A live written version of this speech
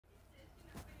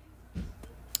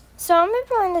So I'm gonna be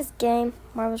playing this game,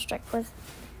 Marvel Strike Force.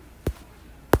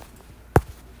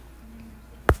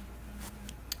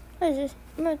 What is this?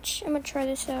 I'm gonna try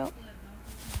this out.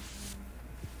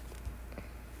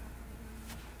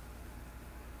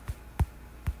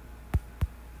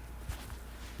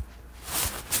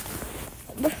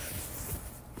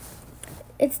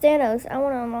 It's Thanos. I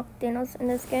want to unlock Thanos in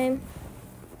this game.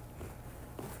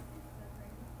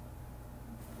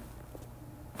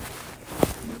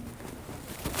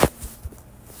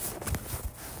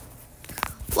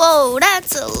 Whoa,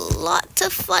 that's a lot to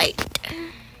fight.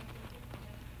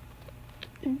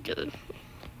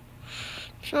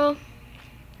 So,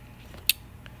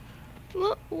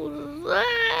 what was that?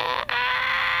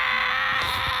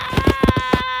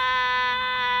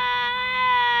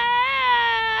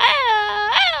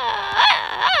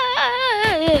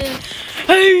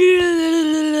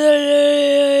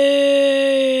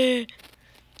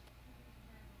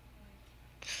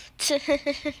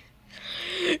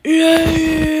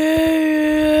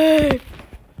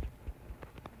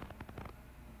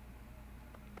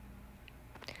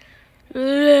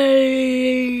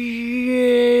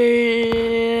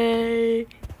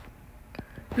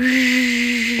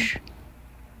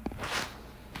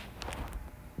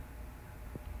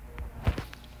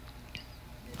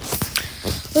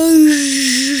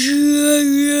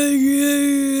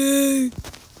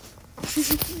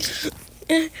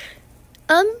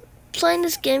 I'm playing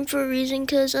this game for a reason,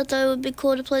 because I thought it would be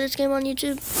cool to play this game on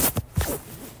YouTube.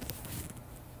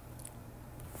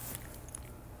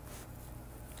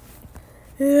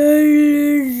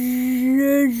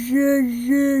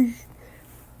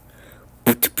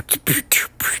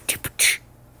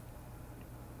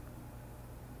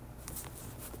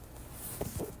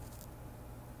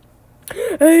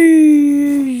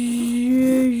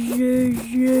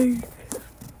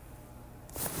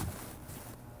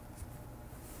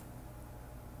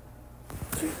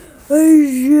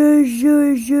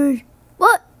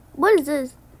 What? What is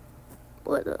this?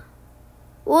 What the?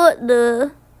 What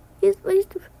the?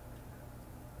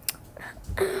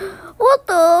 What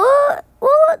the?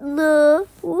 What the?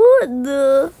 What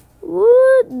the?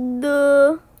 What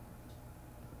the?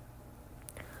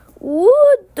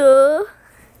 What the?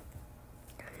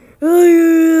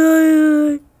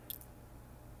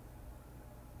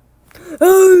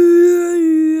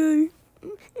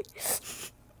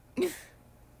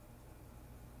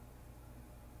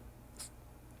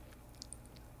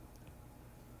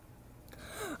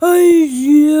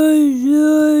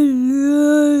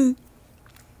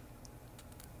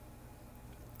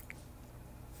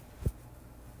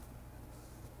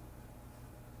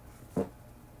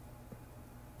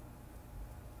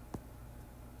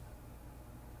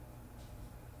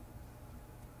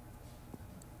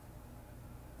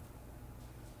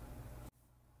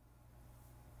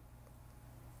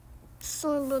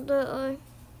 Sorry about that.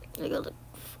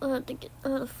 I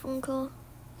had a phone call.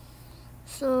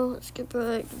 So let's get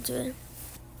right into it.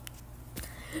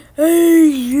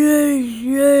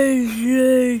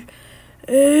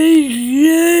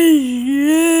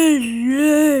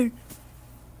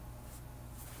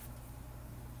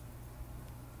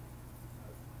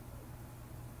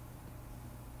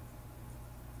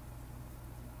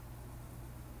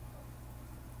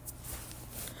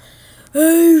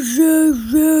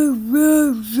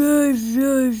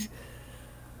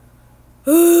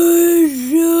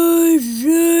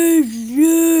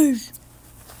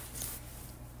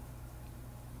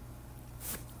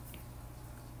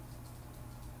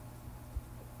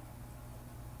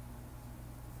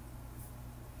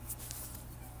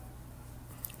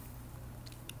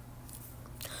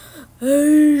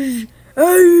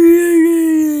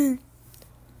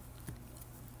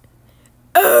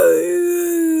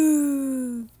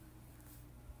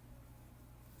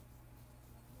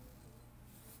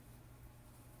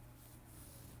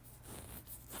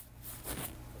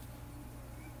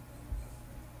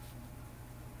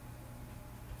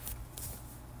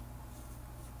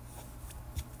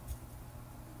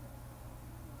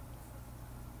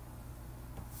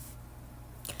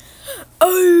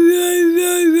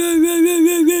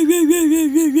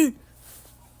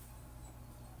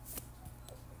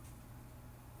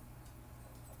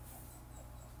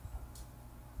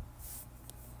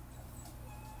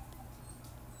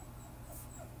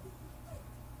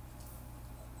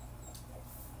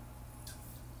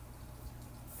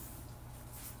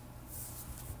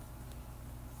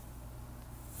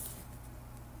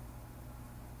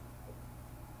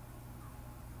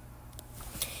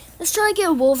 Let's try to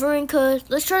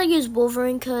get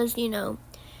Wolverine, cause you know,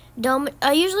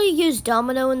 I usually use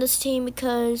Domino in this team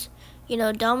because you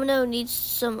know Domino needs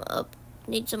some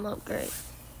upgrade.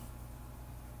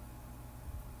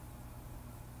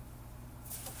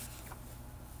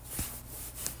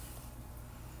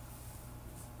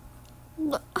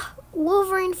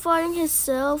 Wolverine fighting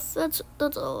himself. That's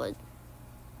odd.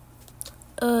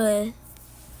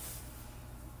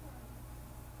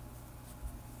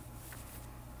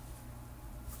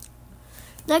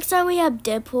 Next time we have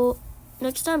Deadpool.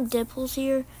 Next time Deadpool's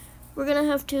here, we're gonna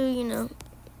have to, you know,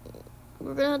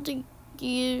 we're gonna have to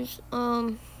use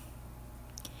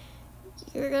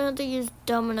you're gonna have to use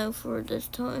Domino for this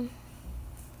time.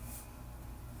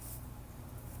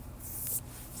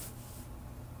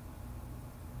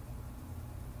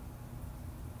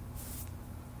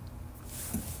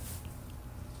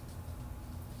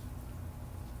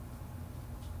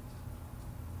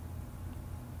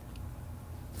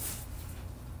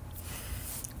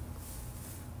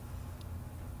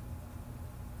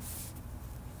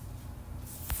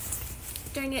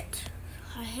 Dang it.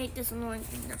 I hate this annoying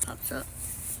thing that pops up.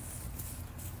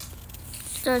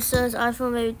 That says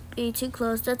iPhone may be too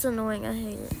close. That's annoying. I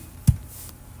hate it.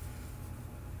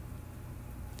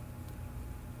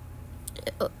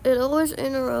 It always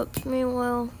interrupts me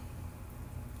while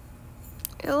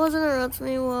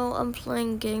I'm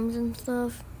playing games and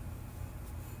stuff.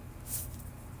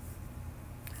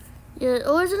 Yeah, it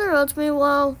always interrupts me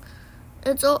while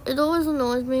it always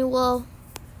annoys me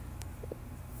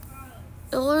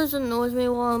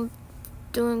while I'm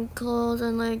doing calls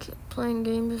and like playing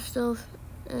games and stuff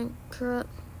and crap.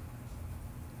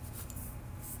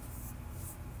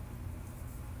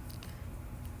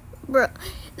 Bro,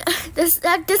 this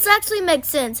actually makes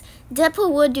sense.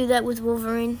 Deadpool would do that with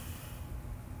Wolverine.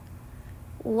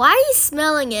 Why are you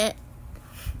smelling it?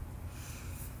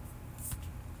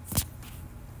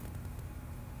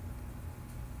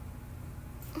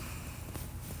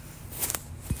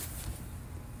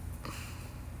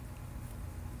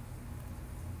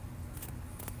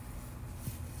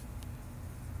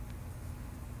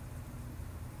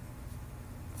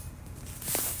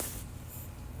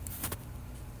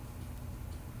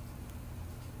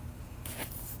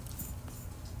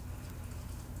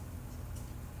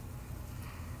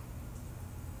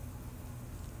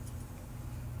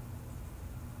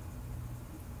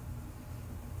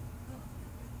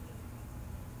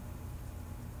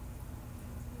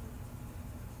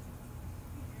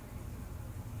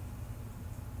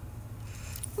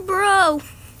 Bro.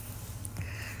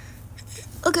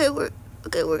 Okay, we're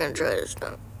gonna try this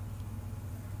now.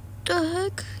 The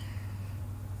heck?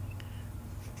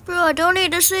 Bro, I don't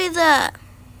need to say that.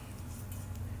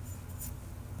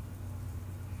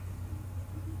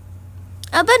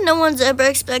 I bet no one's ever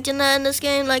expecting that in this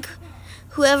game, like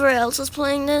whoever else is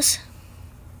playing this.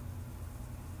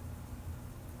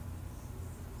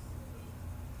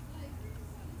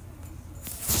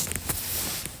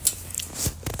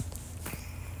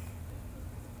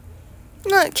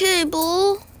 Not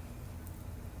Cable.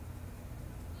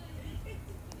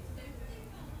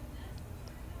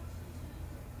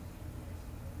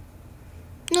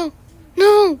 No,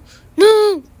 no,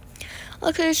 no.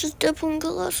 Okay, it's just Deadpool and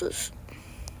Colossus.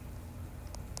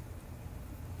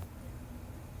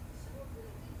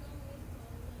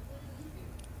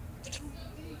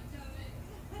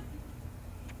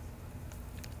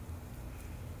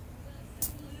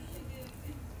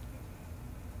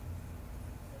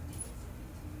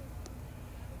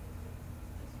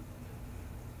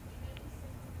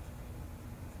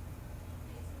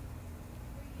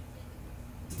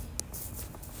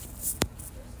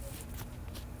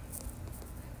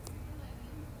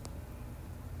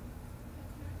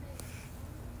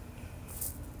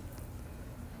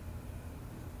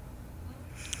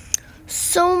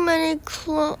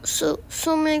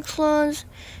 So many claws.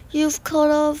 You've cut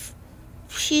off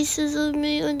pieces of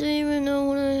me. I didn't even know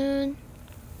what I had.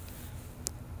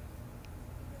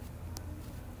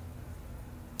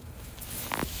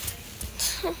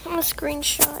 I'm a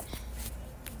screenshot.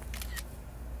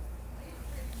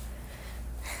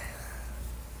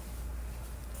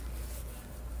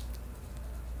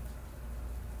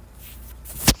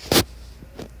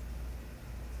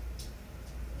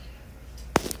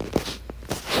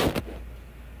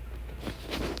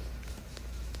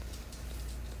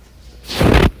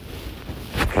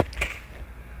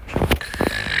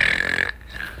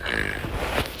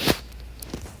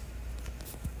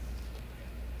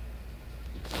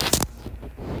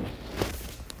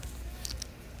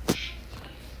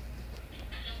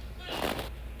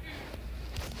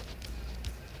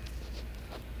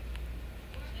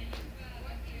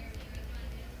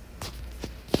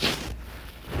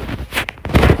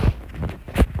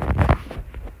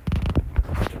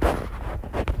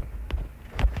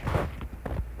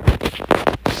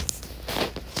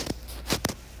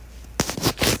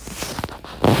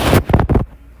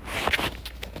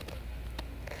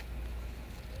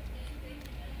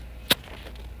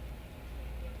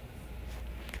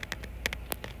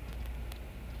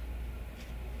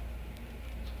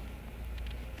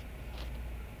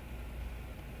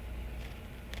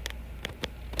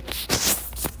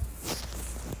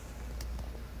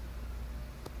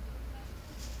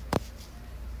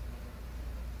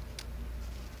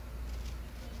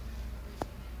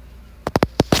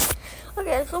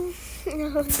 Okay, so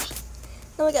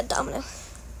now we got Domino.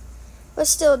 But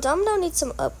still, Domino needs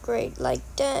some upgrade. Like,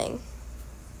 dang.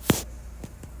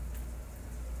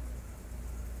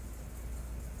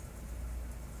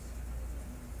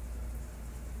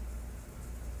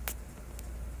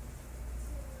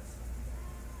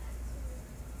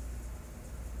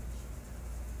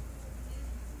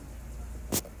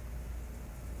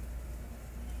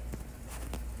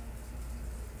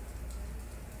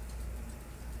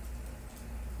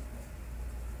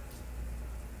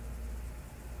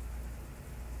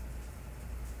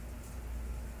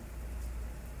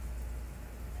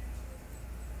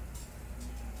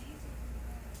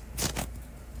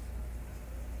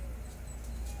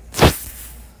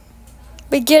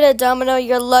 We get it, Domino.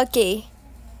 You're lucky.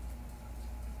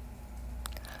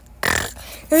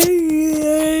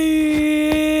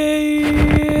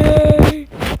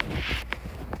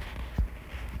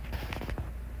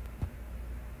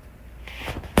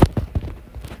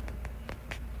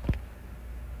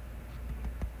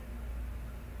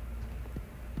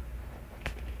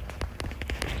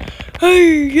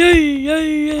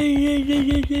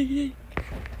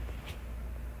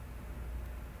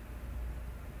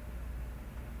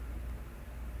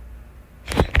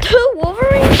 Two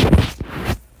Wolverines?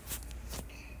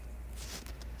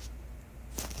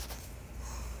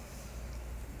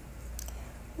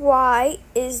 Why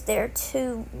is there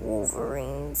two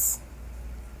Wolverines?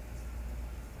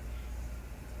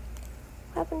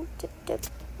 What happened to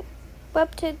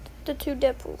the two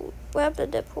Deadpool? What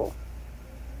happened to Deadpool?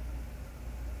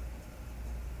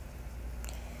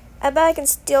 I bet I can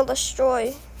steal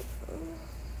destroy.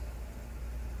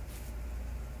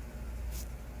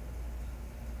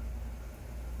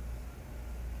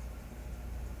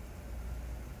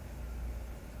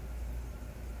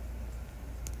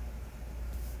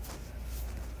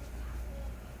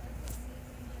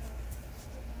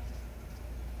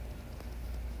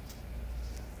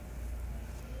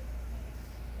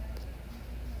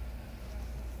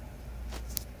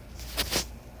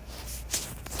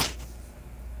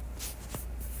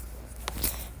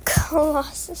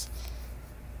 Colossus.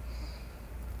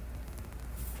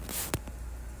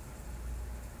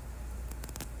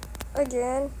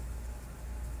 Again.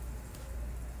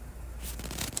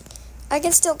 I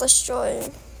can still destroy.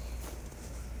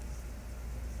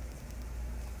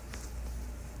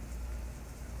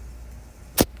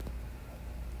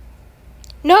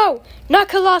 No, not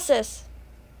Colossus.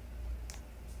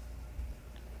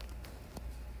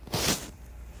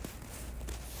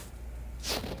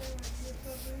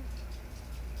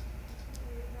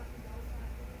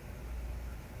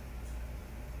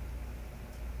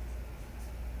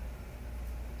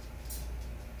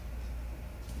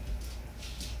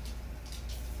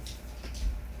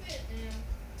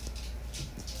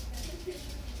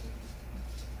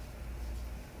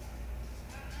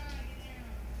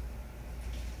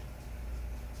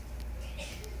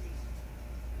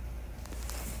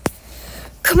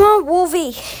 Come on,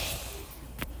 Wolvie.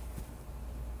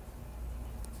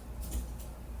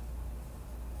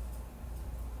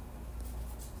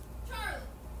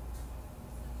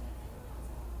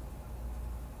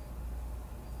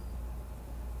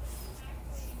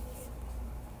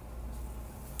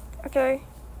 Okay.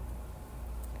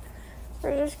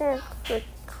 We're just gonna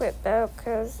quit out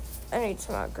because I need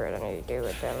some upgrade I need to do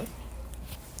with them.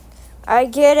 I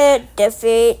get it,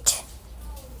 defeat.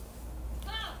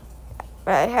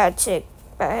 But I had to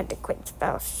quit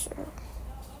spouse.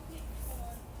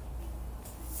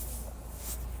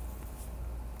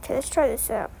 Okay, let's try this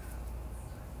out.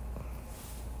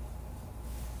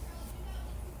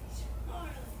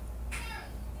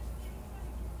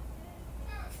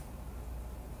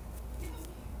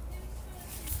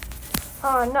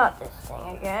 Oh, not this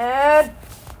thing again.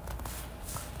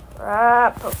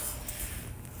 Crap.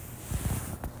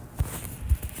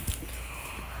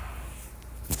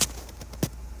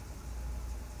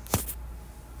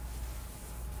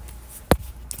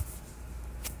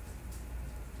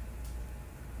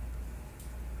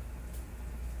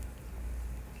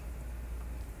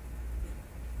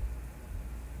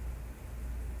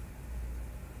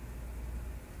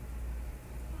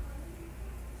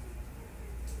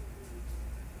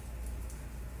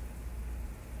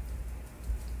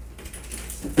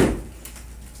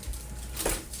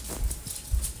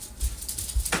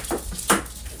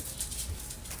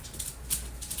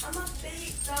 I'm a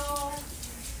big dog.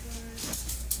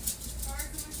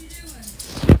 Carson, what you doing?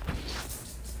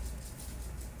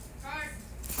 Carson,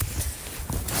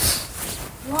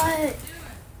 What? what you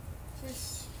doing?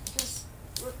 Just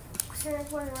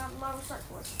recording around Marvel Strike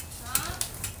Force. Huh?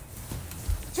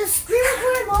 Just screen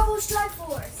recording Marvel Strike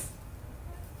Force.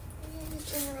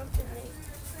 interrupted me.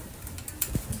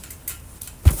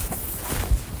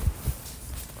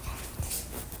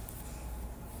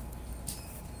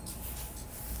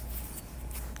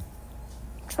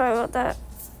 Sorry about that.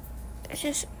 It's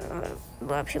just a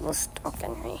lot of people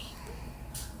stalking me.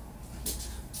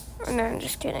 No, I'm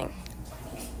just kidding.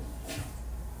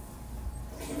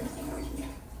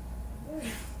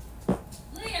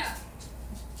 Leah!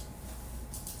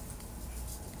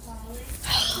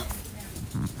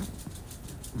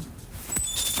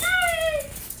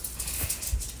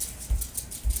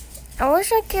 I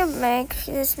wish I could make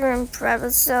this room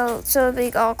private so it'd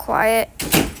be all quiet.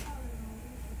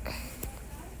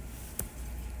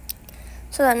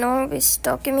 So that no one will be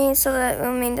stalking me, so that it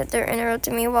will mean that they're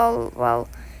interrupting me while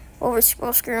we're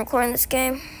screen recording this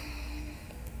game.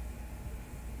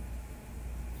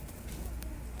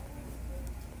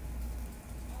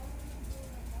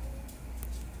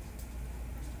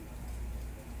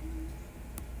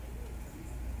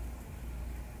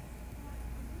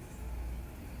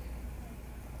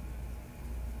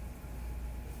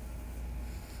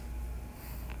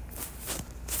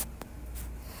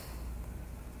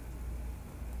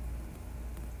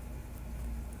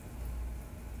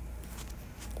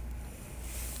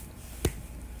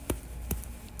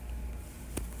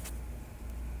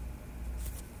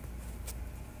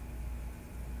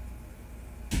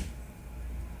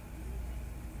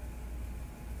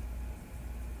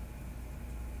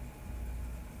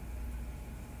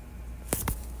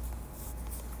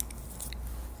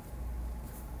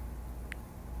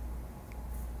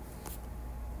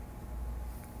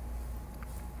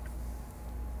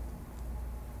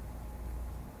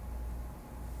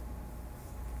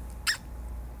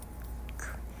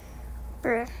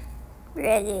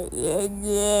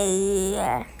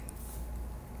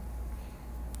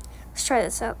 Let's try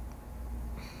this out.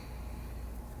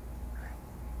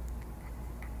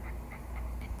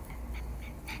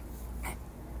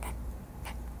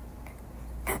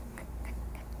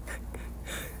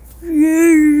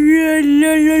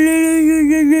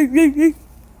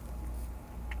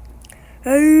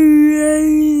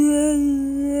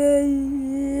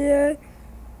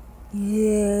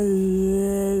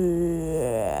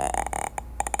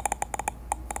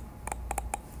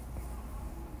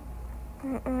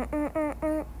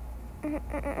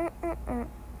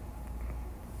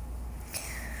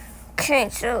 Okay,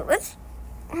 so let's.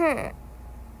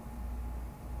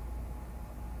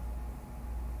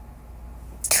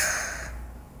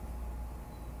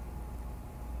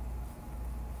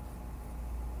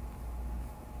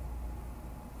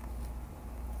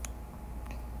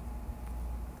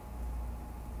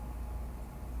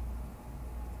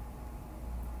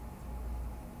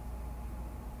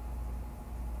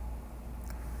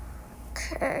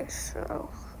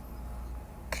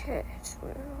 Okay, so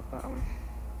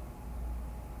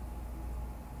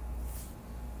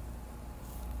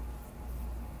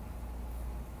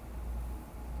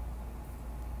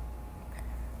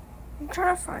I'm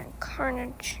trying to find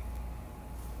Carnage.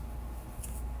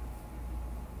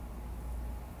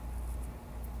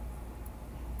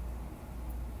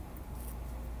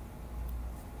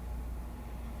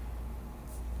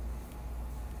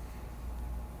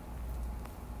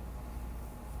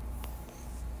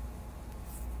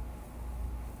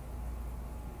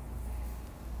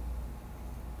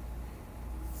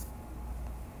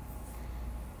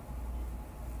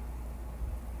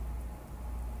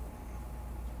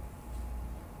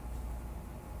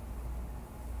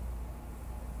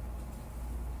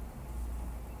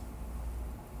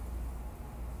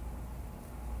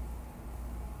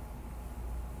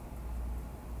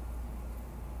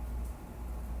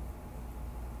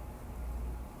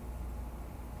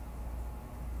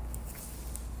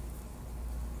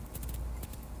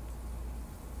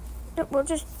 We'll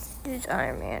just use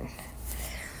Iron Man.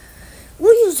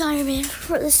 We'll use Iron Man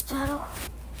for this battle.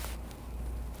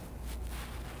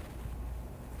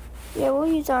 Yeah,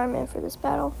 we'll use Iron Man for this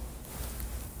battle.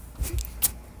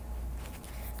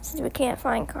 Since we can't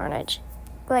find Carnage.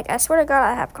 Like, I swear to God,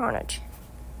 I have Carnage.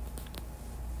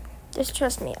 Just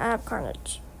trust me, I have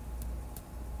Carnage.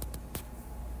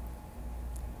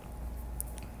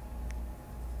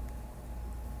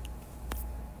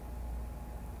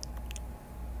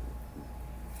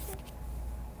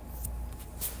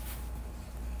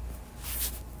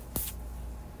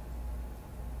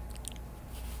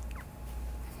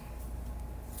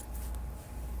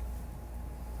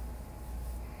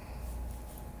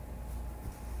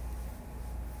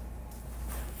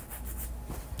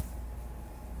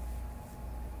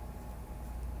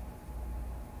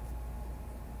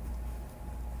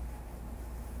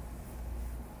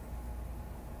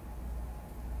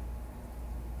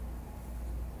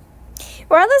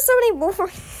 Why are there so many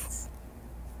Wolverines?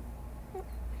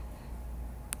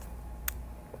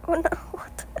 Oh no,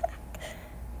 what the heck?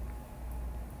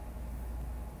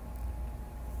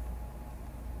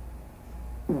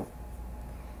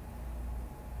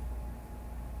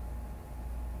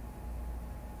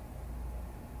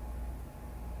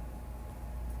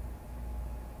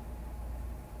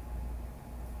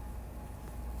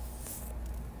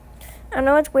 I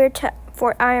know it's weird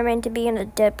for Iron Man to be in a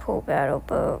Deadpool battle,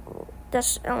 but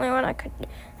that's the only one I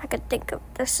could think of.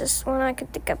 This is one I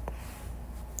could think of.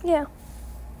 Yeah.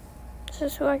 This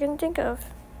is who I can think of.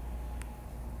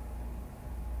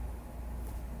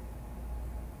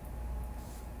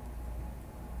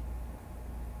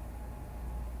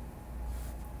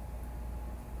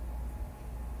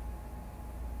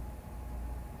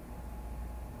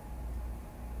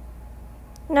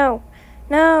 No.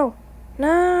 No.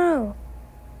 No.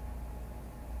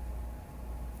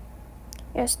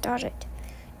 Yes, dodge it.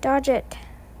 Dodge it.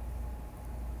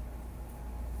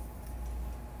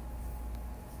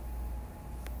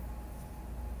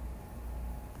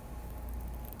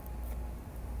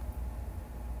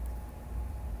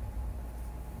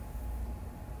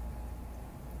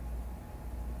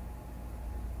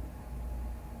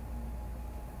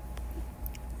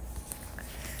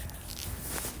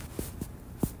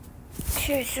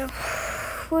 Okay, so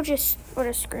we'll just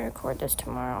screen record this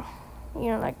tomorrow.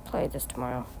 You know, like play this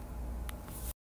tomorrow.